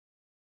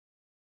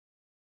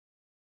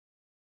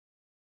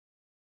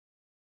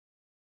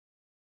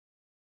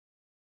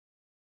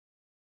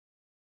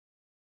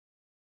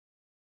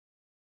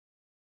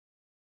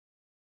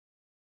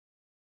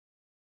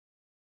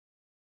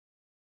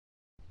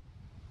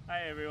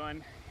Hi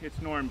everyone,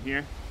 it's Norm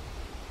here.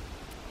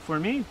 For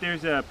me,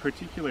 there's a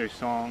particular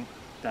song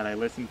that I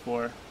listen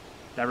for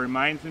that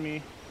reminds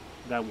me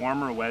that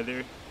warmer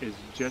weather is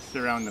just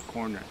around the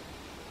corner.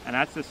 And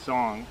that's the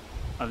song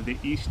of the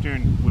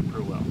eastern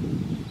whippoorwill.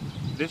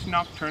 This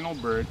nocturnal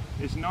bird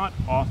is not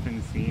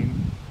often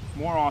seen,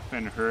 more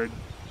often heard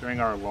during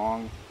our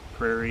long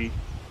prairie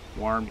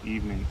warm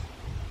evenings.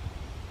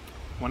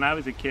 When I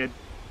was a kid,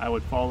 I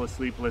would fall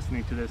asleep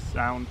listening to this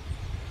sound,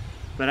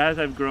 but as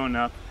I've grown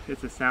up,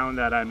 it's a sound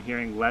that I'm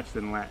hearing less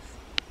and less.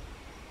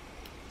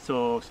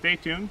 So stay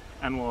tuned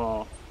and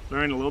we'll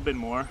learn a little bit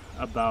more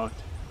about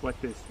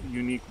what this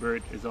unique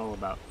bird is all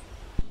about.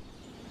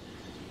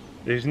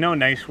 There's no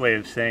nice way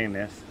of saying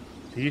this.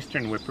 The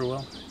eastern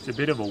whippoorwill is a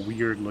bit of a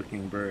weird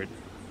looking bird,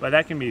 but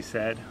that can be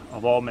said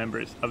of all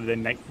members of the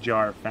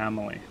nightjar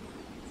family.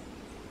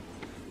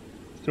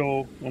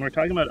 So when we're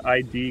talking about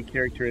ID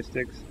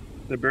characteristics,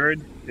 the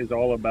bird is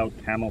all about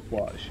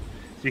camouflage.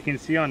 So you can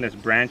see on this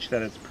branch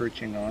that it's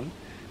perching on,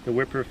 the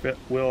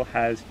whippoorwill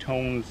has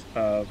tones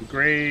of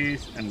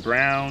grays and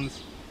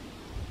browns.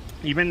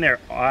 Even their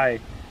eye,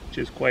 which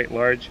is quite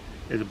large,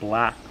 is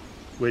black,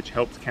 which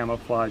helps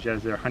camouflage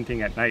as they're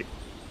hunting at night.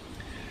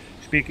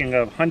 Speaking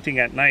of hunting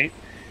at night,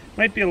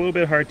 might be a little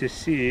bit hard to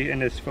see in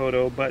this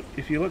photo, but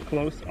if you look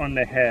close on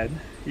the head,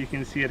 you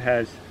can see it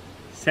has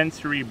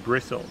sensory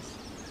bristles.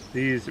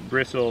 These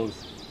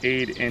bristles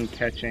aid in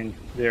catching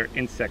their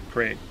insect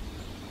prey.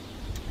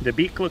 The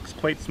beak looks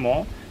quite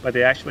small, but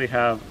they actually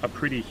have a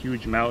pretty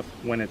huge mouth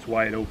when it's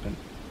wide open.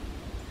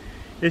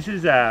 This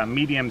is a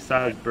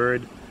medium-sized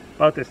bird,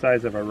 about the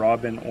size of a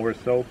robin or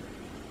so.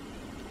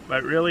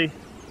 But really,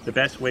 the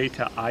best way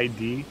to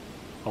ID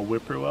a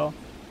whippoorwill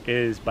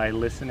is by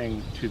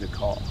listening to the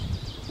call,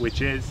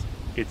 which is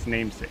its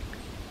namesake.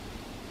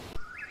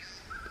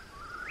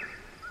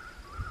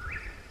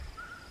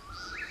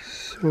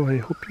 So I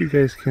hope you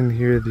guys can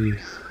hear the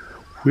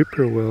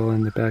whippoorwill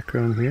in the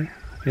background here.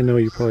 I know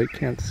you probably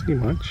can't see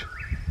much.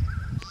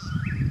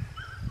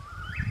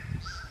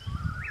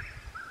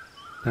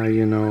 Now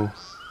you know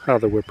how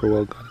the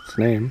whippoorwill got its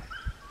name,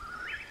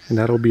 and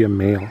that'll be a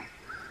male.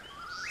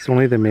 It's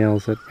only the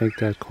males that make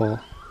that call.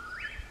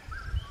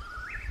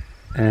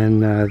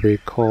 And they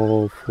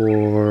call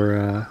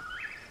for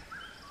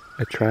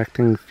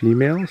attracting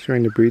females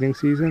during the breeding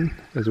season,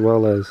 as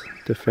well as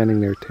defending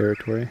their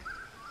territory.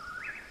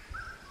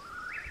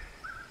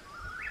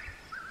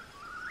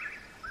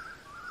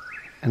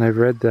 And I've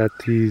read that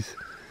these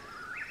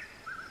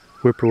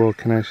whippoorwill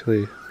can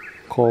actually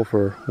call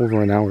for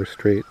over an hour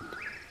straight.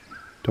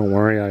 Don't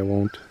worry, I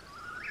won't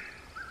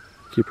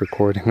keep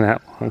recording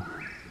that long.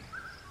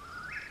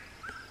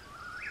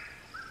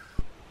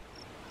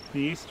 The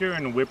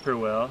eastern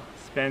whippoorwill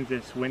spends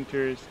its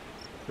winters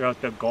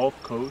throughout the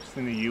Gulf Coast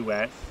in the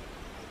US,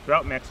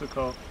 throughout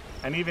Mexico,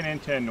 and even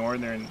into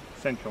northern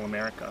Central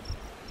America.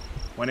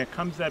 When it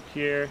comes up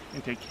here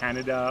into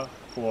Canada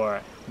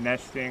for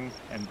nesting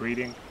and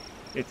breeding,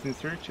 it's in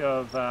search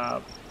of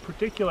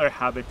particular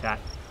habitat.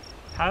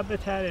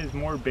 Habitat is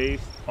more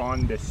based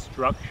on the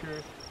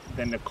structure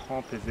than the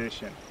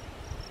composition.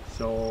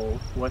 So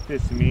what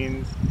this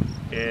means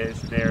is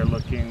they're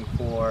looking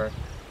for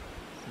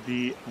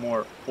the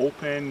more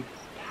open,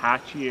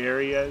 patchy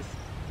areas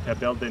to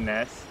build the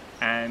nest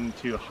and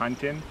to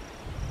hunt in.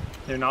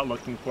 They're not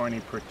looking for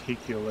any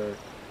particular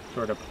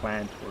sort of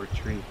plant or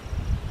tree.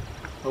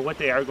 But what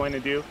they are going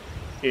to do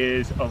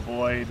is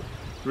avoid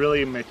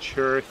really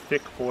mature,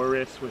 thick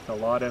forests with a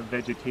lot of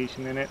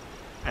vegetation in it.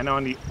 And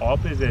on the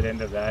opposite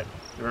end of that,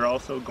 they're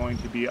also going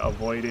to be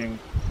avoiding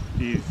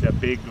these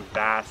big,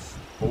 vast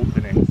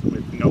openings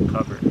with no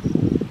cover.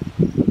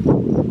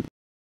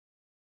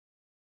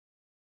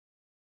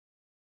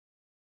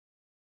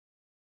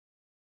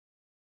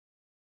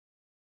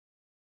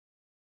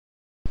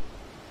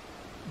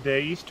 The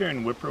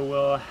eastern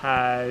whippoorwill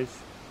has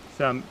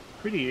some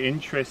pretty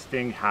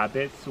interesting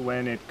habits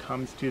when it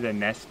comes to the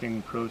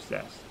nesting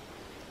process.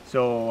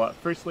 So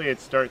firstly,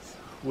 it starts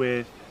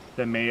with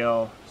the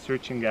male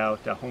searching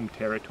out a home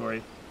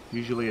territory.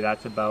 Usually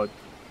that's about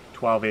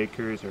 12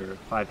 acres or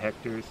 5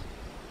 hectares.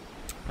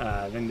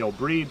 Then they'll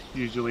breed,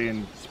 usually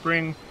in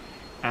spring,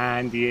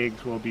 and the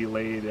eggs will be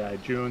laid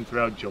June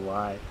throughout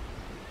July.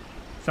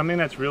 Something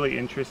that's really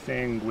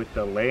interesting with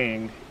the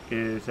laying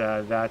is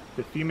that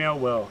the female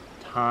will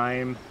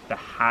time the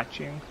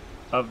hatching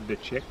of the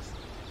chicks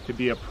to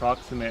be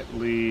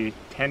approximately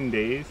 10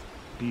 days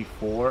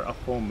before a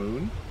full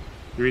moon.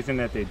 The reason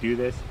that they do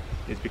this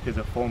is because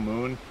a full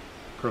moon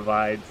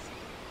provides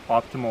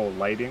optimal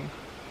lighting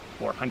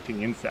for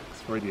hunting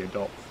insects for the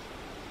adults.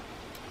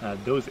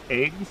 Those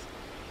eggs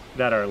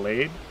that are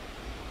laid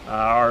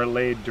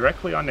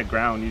directly on the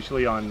ground,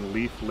 usually on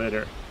leaf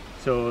litter,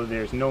 so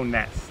there's no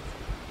nest.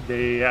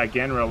 They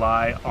again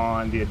rely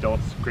on the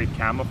adults' great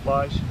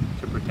camouflage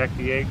to protect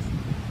the eggs,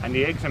 and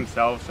the eggs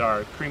themselves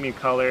are creamy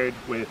colored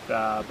with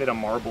a bit of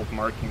marbled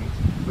markings,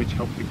 which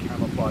help to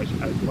camouflage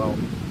as well.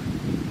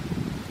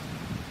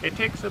 It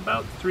takes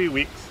about 3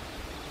 weeks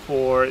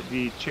for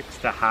the chicks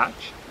to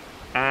hatch,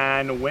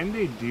 and when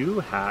they do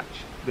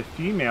hatch, the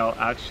female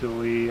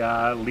actually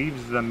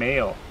leaves the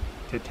male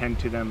to tend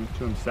to them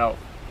to himself.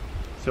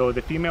 So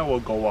the female will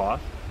go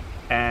off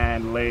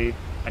and lay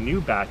a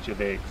new batch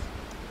of eggs.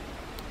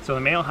 So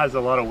the male has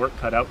a lot of work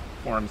cut out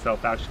for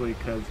himself actually,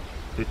 because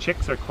the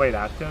chicks are quite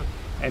active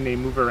and they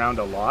move around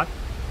a lot.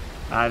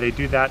 They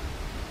do that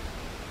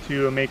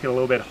to make it a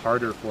little bit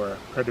harder for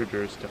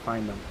predators to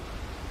find them.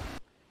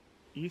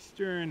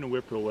 Eastern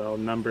whippoorwill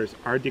numbers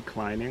are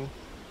declining,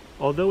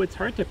 although it's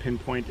hard to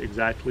pinpoint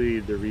exactly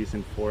the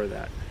reason for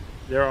that.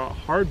 They're a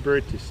hard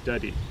bird to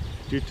study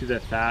due to the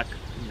fact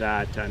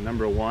that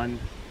number one,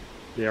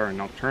 they are a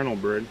nocturnal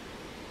bird,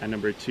 and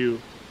number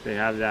two, they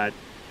have that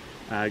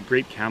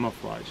great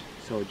camouflage.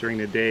 So during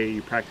the day,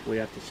 you practically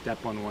have to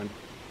step on one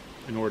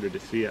in order to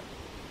see it.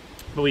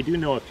 But we do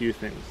know a few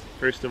things.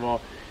 First of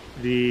all,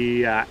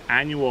 the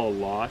annual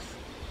loss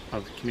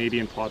of the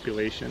Canadian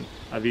population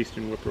of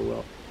eastern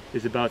whippoorwill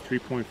is about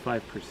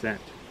 3.5%.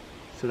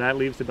 So that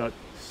leaves about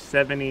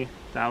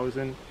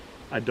 70,000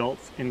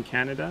 adults in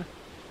Canada,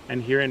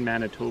 and here in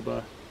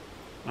Manitoba,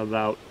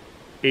 about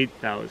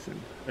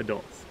 8,000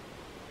 adults.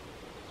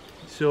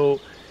 So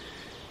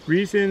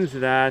reasons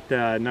that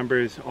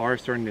numbers are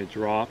starting to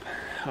drop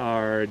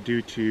are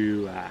due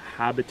to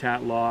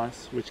habitat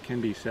loss, which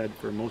can be said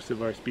for most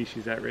of our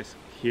species at risk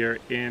here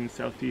in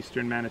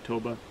southeastern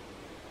Manitoba.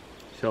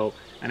 So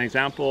an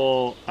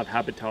example of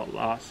habitat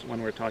loss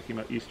when we're talking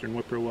about eastern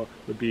whippoorwill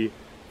would be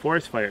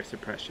forest fire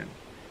suppression.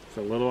 It's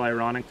a little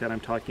ironic that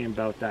I'm talking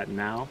about that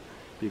now,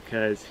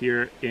 because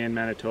here in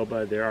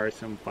Manitoba there are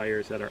some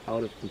fires that are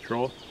out of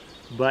control,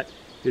 but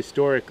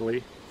historically,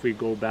 if we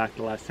go back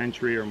the last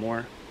century or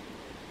more,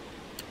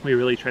 we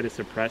really try to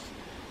suppress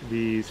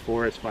these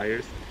forest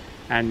fires,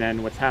 and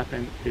then what's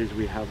happened is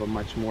we have a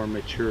much more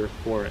mature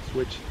forest,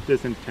 which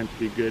doesn't tend to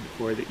be good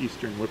for the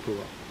eastern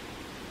whippoorwill.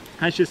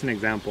 That's just an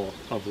example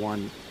of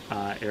one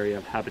area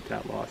of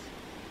habitat loss.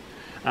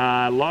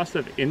 Loss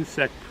of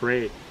insect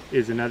prey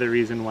is another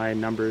reason why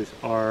numbers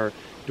are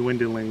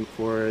dwindling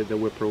for the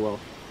whippoorwill.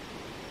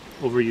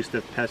 Overuse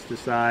of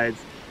pesticides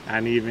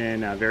and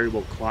even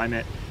variable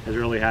climate has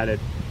really had an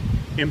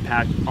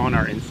impact on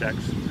our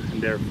insects,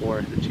 and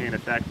therefore the chain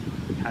effect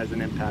has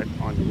an impact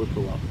on the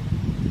whippoorwill.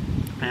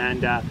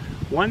 And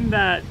one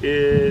that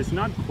is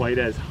not quite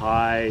as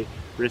high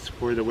risk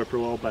for the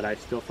whippoorwill, but I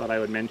still thought I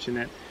would mention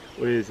it,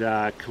 was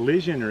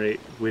collision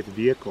rate with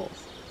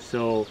vehicles.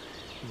 So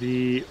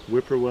the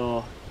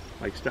whippoorwill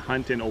likes to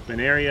hunt in open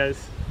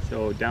areas,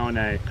 so down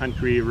a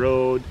country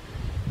road,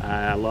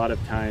 a lot of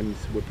times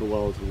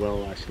whippoorwills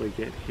will actually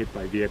get hit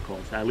by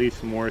vehicles, at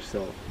least more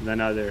so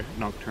than other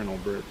nocturnal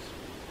birds.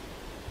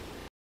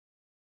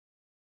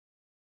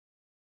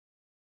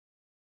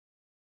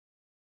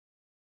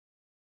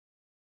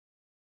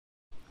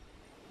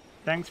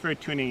 Thanks for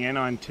tuning in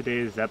on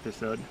today's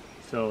episode.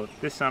 So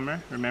this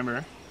summer,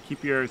 remember,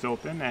 keep your ears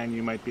open and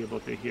you might be able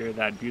to hear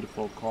that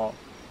beautiful call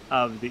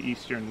of the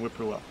eastern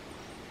whippoorwill.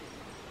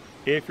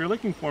 If you're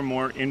looking for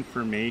more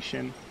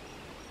information,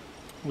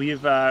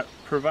 we've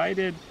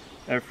provided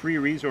a free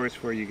resource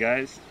for you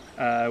guys.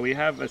 We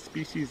have a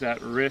species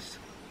at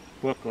risk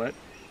booklet.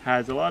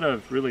 Has a lot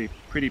of really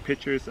pretty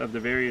pictures of the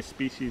various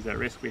species at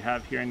risk we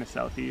have here in the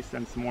Southeast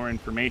and some more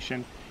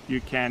information.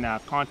 You can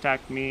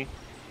contact me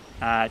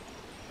at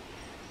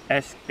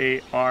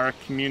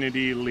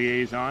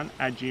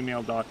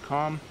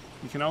sarcommunityliaison@gmail.com.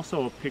 You can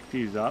also pick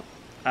these up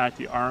at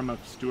the arm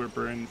of Stuart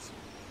Burns'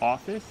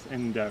 office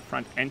in the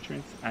front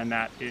entrance, and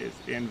that is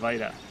in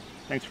Vita.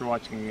 Thanks for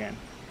watching again.